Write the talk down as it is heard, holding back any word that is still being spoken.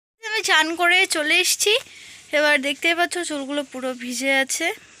আমি চান করে চলে এসেছি। এবার দেখতেই পাচ্ছ চুলগুলো পুরো ভিজে আছে।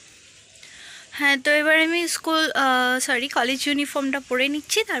 হ্যাঁ, তো এবার আমি কলেজ ইউনিফর্মটা পরে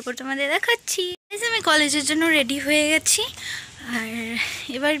নিচ্ছি, তারপর তোমাদের দেখাচ্ছি। আমি কলেজের জন্য রেডি হয়ে গেছি আর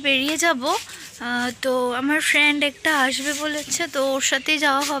এবার বেরিয়ে যাব। তো আমার ফ্রেন্ড একটা আসবে বলেছে, তো ওর সাথেই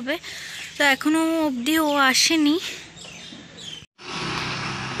যাওয়া হবে। তো এখনও অবধি ও আসেনি।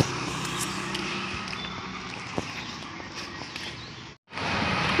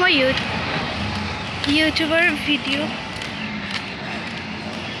 ইউটিউবার ভিডিও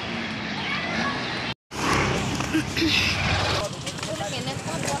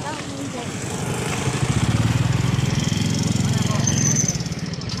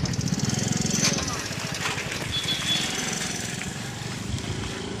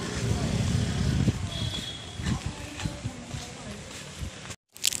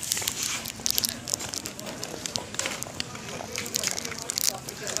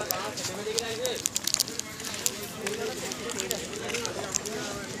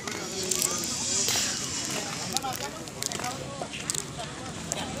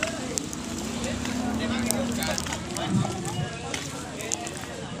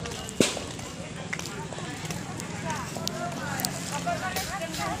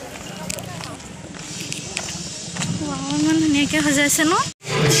ইমান ধুনীয়াকৈ সজাইছে ন।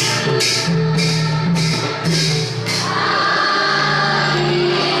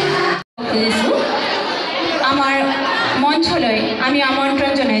 আমাৰ মঞ্চলৈ আমি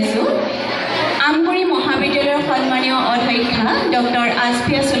আমন্ত্ৰণ জনাইছোঁ আমগুৰি মহাবিদ্যালয়ৰ সন্মানীয় অধ্যক্ষা ডক্টৰ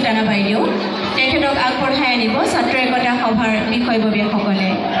আসফিয়া সুলতানা বাইদেউ। তেখেতক আগবঢ়াই আনিব ছাত্ৰ একতা সভাৰ বিষয়ববীয়াসকলে।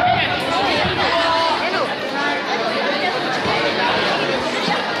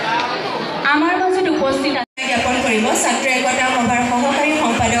 আমাৰ মাজত উপস্থিত জ্ঞাপন কৰিব ছাত্ৰ একতা সভাৰ সহকাৰী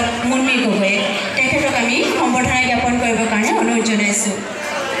সম্পাদক মুন্মী গগৈয়ে। তেখেতক আমি সম্বৰ্ধনা জ্ঞাপন কৰিবৰ কাৰণে অনুৰোধ জনাইছোঁ।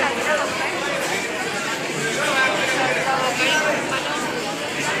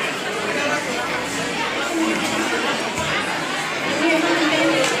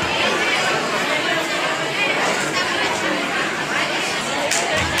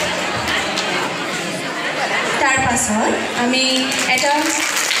 তাৰ পাছত আমি এটা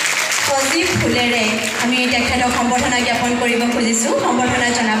সজীৱ ফুলেৰে আমি তেখেতক সম্বৰ্ধনা জ্ঞাপন কৰিব খুজিছোঁ। সম্বৰ্ধনা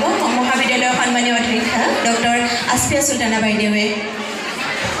জনাব মহাবিদ্যালয়ৰ সন্মানীয় অধ্যক্ষা ডক্টৰ আসফিয়া সুলতানা বাইদেৱে।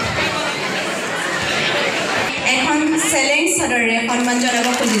 এখন চেলেঞ্জ চাদৰেৰে সন্মান জনাব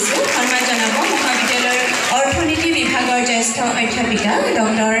খুজিছোঁ। সন্মান জনাব মহাবিদ্যালয়ৰ অৰ্থনীতি বিভাগৰ জ্যেষ্ঠ অধ্যাপিকা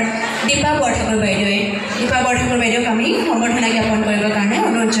ডক্টৰ দীপা বৰঠাকুৰ বাইদেৱে। দীপা বৰঠাকুৰ বাইদেউক আমি সম্বৰ্ধনা জ্ঞাপন কৰিবৰ কাৰণে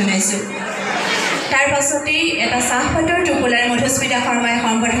অনুৰোধ জনাইছোঁ। তাৰ পাছতেই এটা চাহপাতৰ টোপোলাৰ মধুস্মিতা শৰ্মাই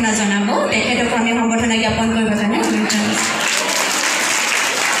সম্বৰ্ধনা জনাব। তেখেতকো আমি সম্বৰ্ধনা জ্ঞাপন কৰিবৰ কাৰণে অনুৰোধ জনাইছোঁ।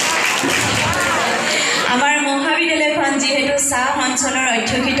 আমাৰ মহাবিদ্যালয়খন যিহেতু চাহ অঞ্চলৰ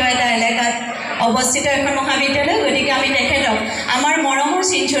অধ্যুষিত এটা এলেকাত অৱস্থিত এখন মহাবিদ্যালয়, গতিকে আমি তেখেতক আমাৰ মৰমৰ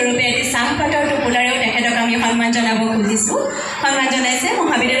চিনস্বৰূপে এটি চাহপাতৰ টোপোলাৰেও তেখেতক আমি সন্মান জনাব খুজিছোঁ। সন্মান জনাইছে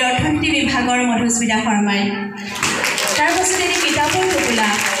মহাবিদ্যালয়ৰ অৰ্থনীতি বিভাগৰ মধুস্মিতা শৰ্মাই। তাৰ পাছতে এটি কিতাপৰ টোপোলা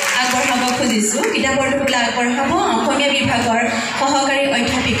আগবঢ়াব খুজিছোঁ। কিতাপৰ টোপোলা আগবঢ়াব অসমীয়া বিভাগৰ সহকাৰী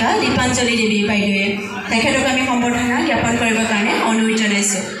অধ্যাপিকা দীপাঞ্জলি দেৱী বাইদেৱে। তেখেতক আমি সম্বৰ্ধনা জ্ঞাপন কৰিবৰ কাৰণে অনুৰোধ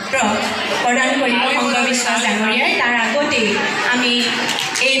জনাইছোঁ। প্ৰদান কৰিব শংকৰ বিশ্বাস ডাঙৰীয়াই। তাৰ আগতেই আমি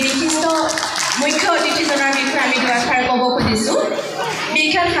এই বিশিষ্ট মুখ্য অতিথিজনৰ বিষয়ে আমি দুআষাৰ ক'ব খুজিছোঁ।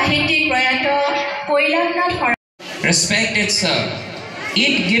 বিখ্যাত সাহিত্যিক প্ৰয়াত Kailashnath. Respected sir,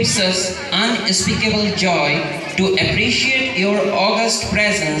 it gives us unspeakable joy to appreciate your august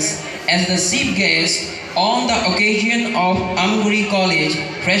presence as the chief guest on the occasion of Amguri College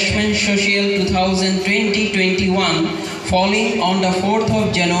Freshman Social 2020-21 falling on the 4th of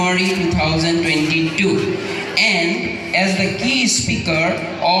January 2022, and as the key speaker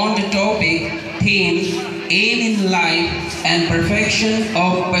on the topic theme Aim in Life and Perfection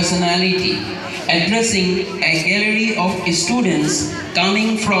of Personality, addressing a gallery of students coming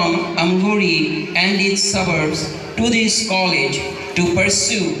from Amguri and its suburbs to this college to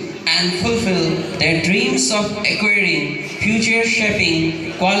pursue and fulfill their dreams of acquiring future-shaping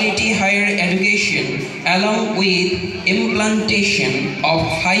quality higher education along with implantation of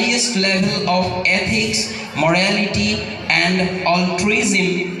highest level of ethics, morality and altruism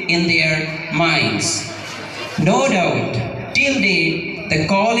in their minds. No doubt, till date, the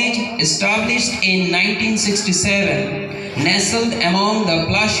college, established in 1967, nestled among the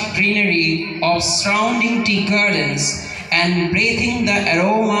plush greenery of surrounding tea gardens and breathing the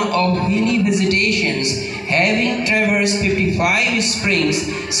aroma of hilly visitations, having traversed 55 springs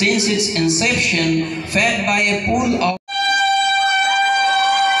since its inception, fed by a pool of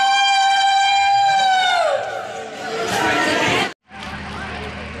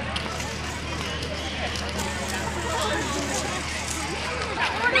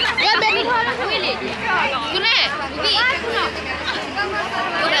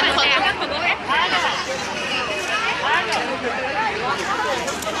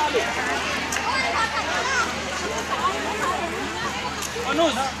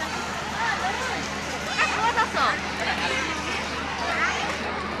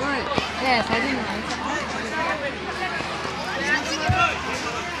네, 사진 많이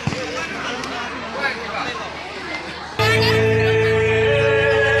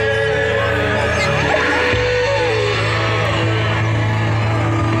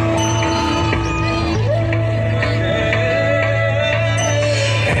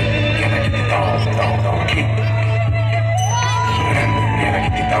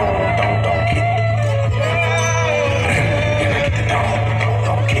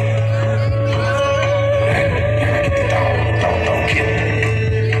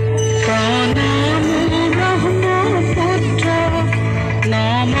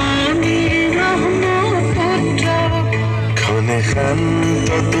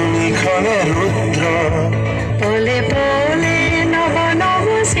তুমি ক্ষণে রুদ্র পলে পলে নব নব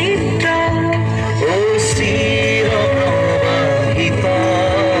চিত্র ও চির প্রবাহিত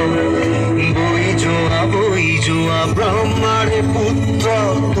বই যোৱা ব্ৰহ্মাৰে পুত্ৰ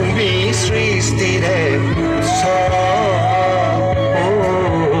তুমি সৃষ্টিৰে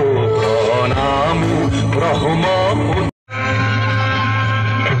প্ৰণাম ব্ৰহ্ম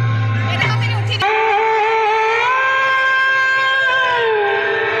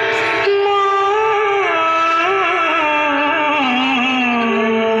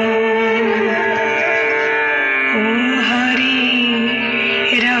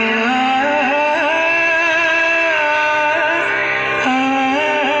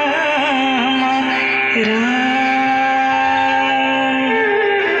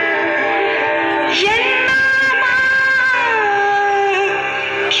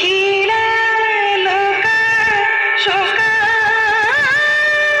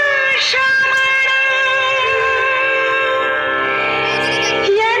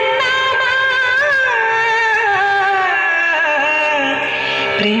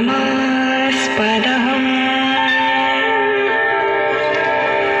प्रेमास्पदम्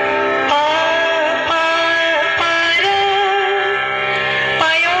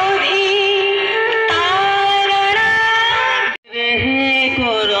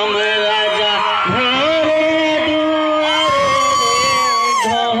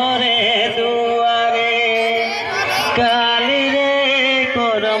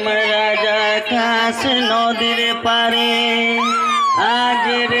নদীর পারে আজ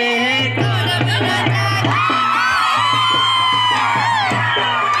রে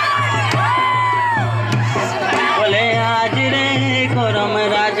বলে আজ রে করম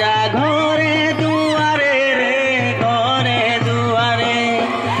রাজা ঘরে দুয়ারে রে ঘরে দুয়ারে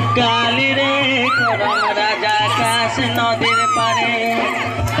কালি রে করম রাজা কাশ নদীর পারে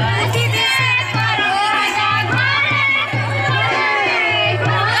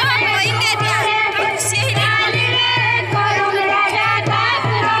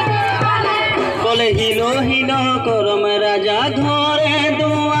হিলো হিলো করম রাজা ঘরে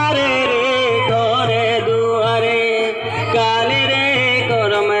দুয়ারে রে ঘরে দুয়ারে কালি রে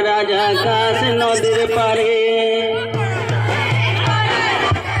করম রাজা কাশ নদীর পারে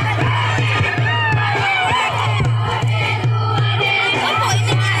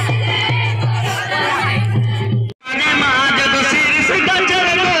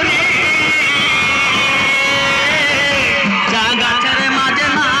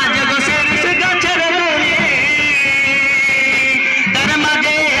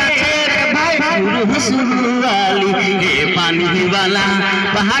पानी वाला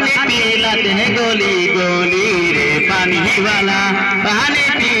बहाने पीलाते हैं गोली गोली रे पानी वाला बहाने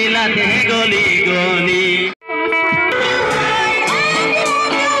पीलाते हैं गोली गोली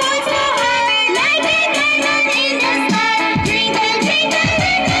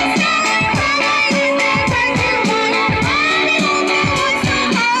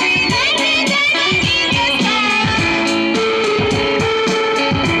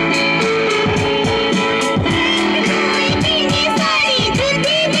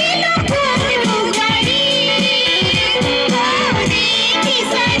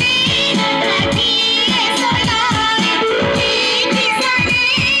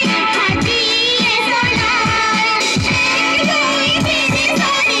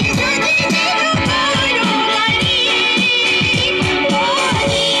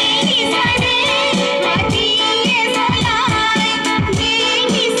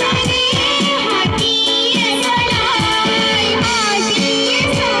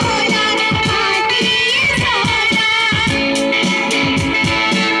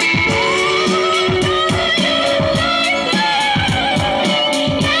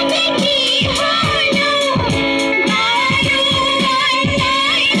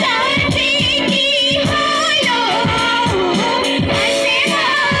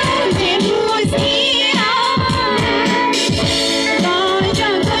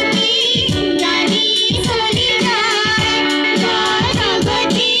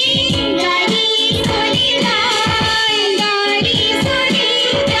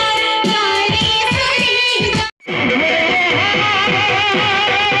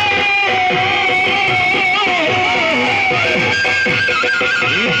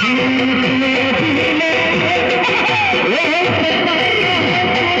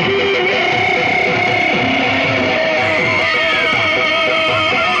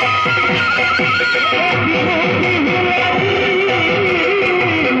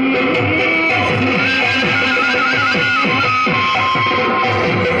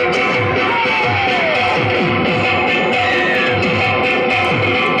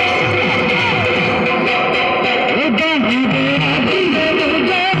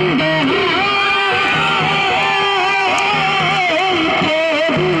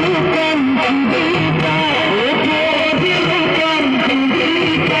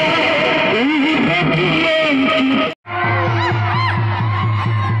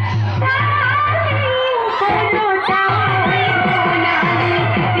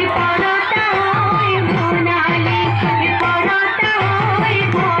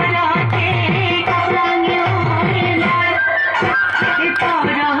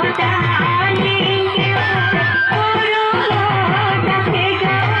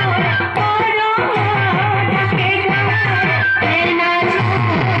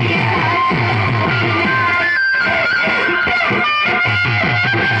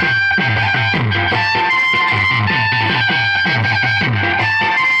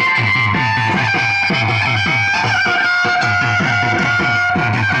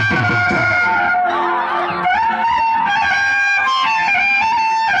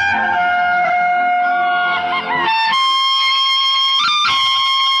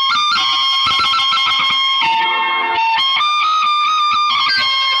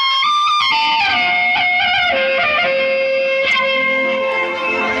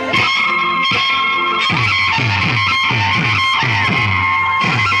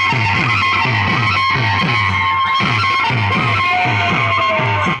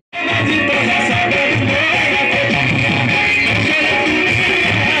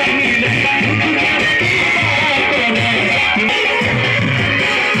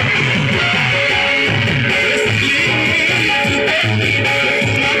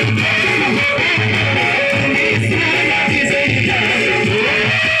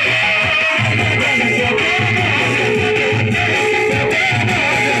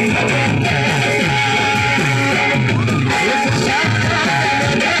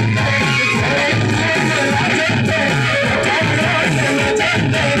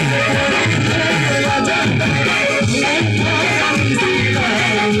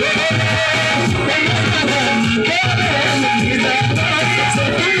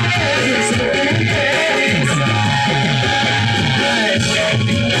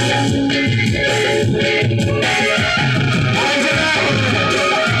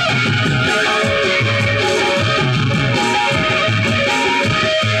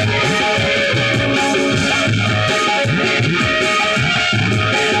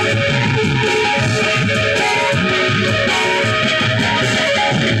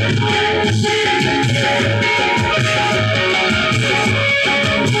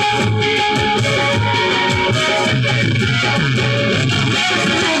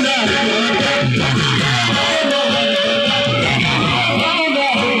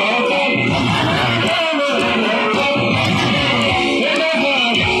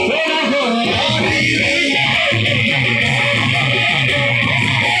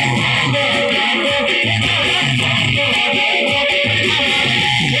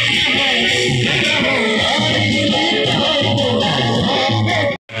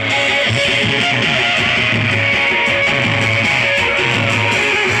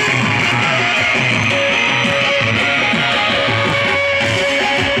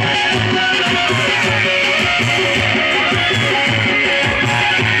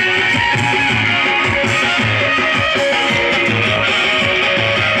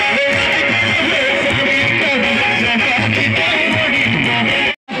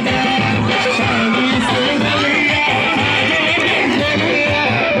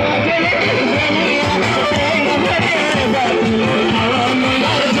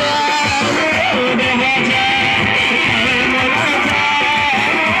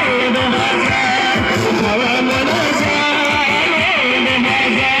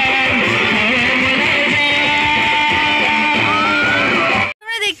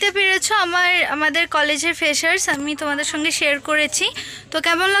আমাদের কলেজের ফ্রেশার্স আমি তোমাদের সঙ্গে শেয়ার করেছি। তো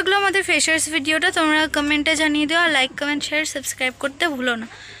কেমন লাগলো আমাদের ফ্রেশার্স ভিডিওটা তোমরা কমেন্টে জানিয়ে দিও, আর লাইক কমেন্ট শেয়ার সাবস্ক্রাইব করতে ভুলো না।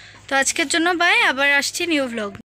 তো আজকের জন্য বাই, আবার আসছি নিউ ব্লগ।